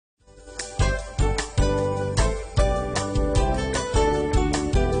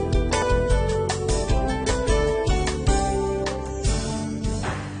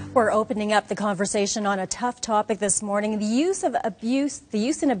opening up the conversation on a tough topic this morning, the use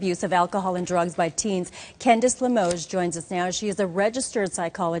and abuse of alcohol and drugs by teens. Kendice Limoges joins us now. She is a registered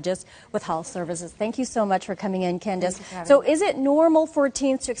psychologist with Health Services. Thank you so much for coming in, Kendice. So is it normal for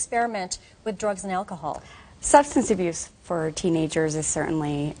teens to experiment with drugs and alcohol? Substance abuse for teenagers is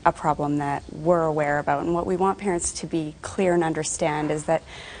certainly a problem that we're aware about, and what we want parents to be clear and understand is that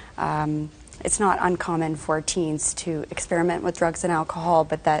it's not uncommon for teens to experiment with drugs and alcohol,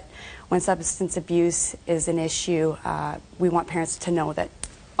 but that when substance abuse is an issue, we want parents to know that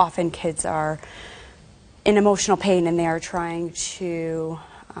often kids are in emotional pain and they are trying to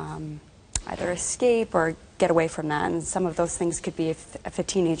either escape or get away from that. And some of those things could be if a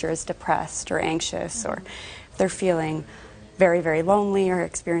teenager is depressed or anxious, or if they're feeling very, very lonely or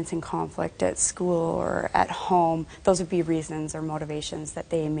experiencing conflict at school or at home. Those would be reasons or motivations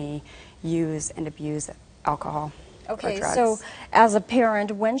that they may use and abuse alcohol or drugs. So as a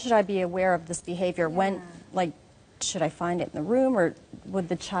parent, when should I be aware of this behavior? When, should I find it in the room, or would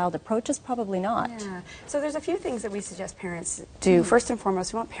the child approach us? Probably not. So there's a few things that we suggest parents do. First and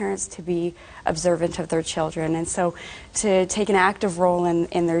foremost, we want parents to be observant of their children, and so to take an active role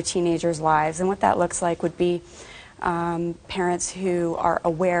in their teenagers' lives. And what that looks like would be parents who are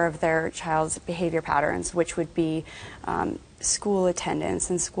aware of their child's behavior patterns, which would be school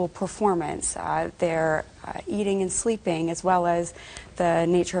attendance and school performance, their eating and sleeping, as well as the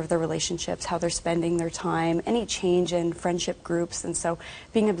nature of their relationships, how they're spending their time, any change in friendship groups. And so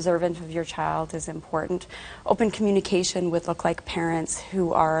being observant of your child is important. Open communication would look like parents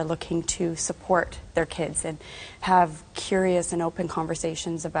who are looking to support their kids and have curious and open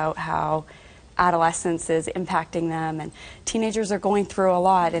conversations about how adolescence is impacting them, and teenagers are going through a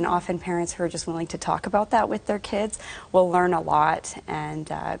lot, and often parents who are just willing to talk about that with their kids will learn a lot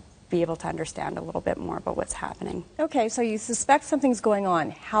and be able to understand a little bit more about what's happening. Okay, so you suspect something's going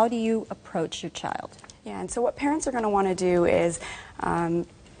on. How do you approach your child? Yeah, and so what parents are going to want to do is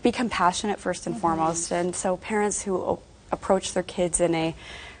be compassionate first and foremost, and so parents who approach their kids in a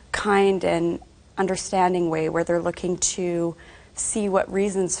kind and understanding way, where they're looking to see what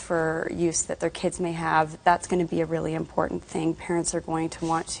reasons for use that their kids may have, that's going to be a really important thing. Parents are going to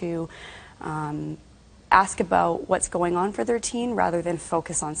want to ask about what's going on for their teen rather than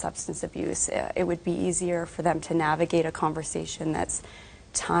focus on substance abuse. It would be easier for them to navigate a conversation that's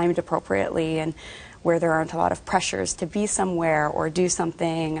timed appropriately and where there aren't a lot of pressures to be somewhere or do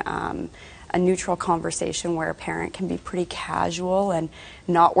something. A neutral conversation where a parent can be pretty casual and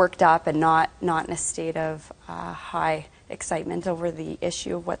not worked up and not in a state of high excitement over the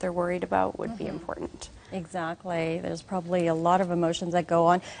issue of what they're worried about would be important. Exactly. There's probably a lot of emotions that go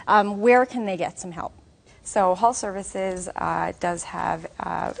on. Where can they get some help? So Health Services does have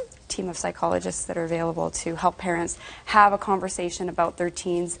a team of psychologists that are available to help parents have a conversation about their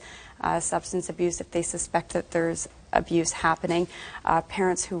teens' substance abuse if they suspect that there's abuse happening.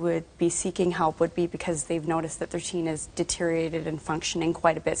 Parents who would be seeking help would be because they've noticed that their teen is deteriorated and functioning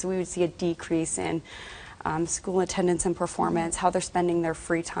quite a bit. So we would see a decrease in school attendance and performance, how they're spending their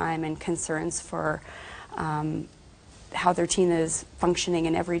free time, and concerns for how their teen is functioning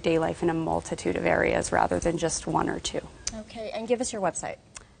in everyday life in a multitude of areas rather than just one or two. Okay, and give us your website.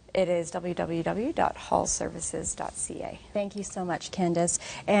 It is www.hallservices.ca. Thank you so much, Kendice.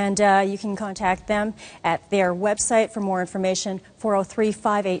 And you can contact them at their website for more information,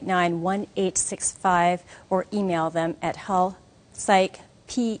 403-589-1865, or email them at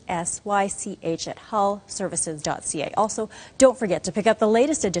psych@hullservices.ca. Also, don't forget to pick up the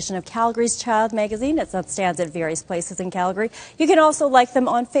latest edition of Calgary's Child magazine. It stands at various places in Calgary. You can also like them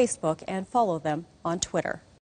on Facebook and follow them on Twitter.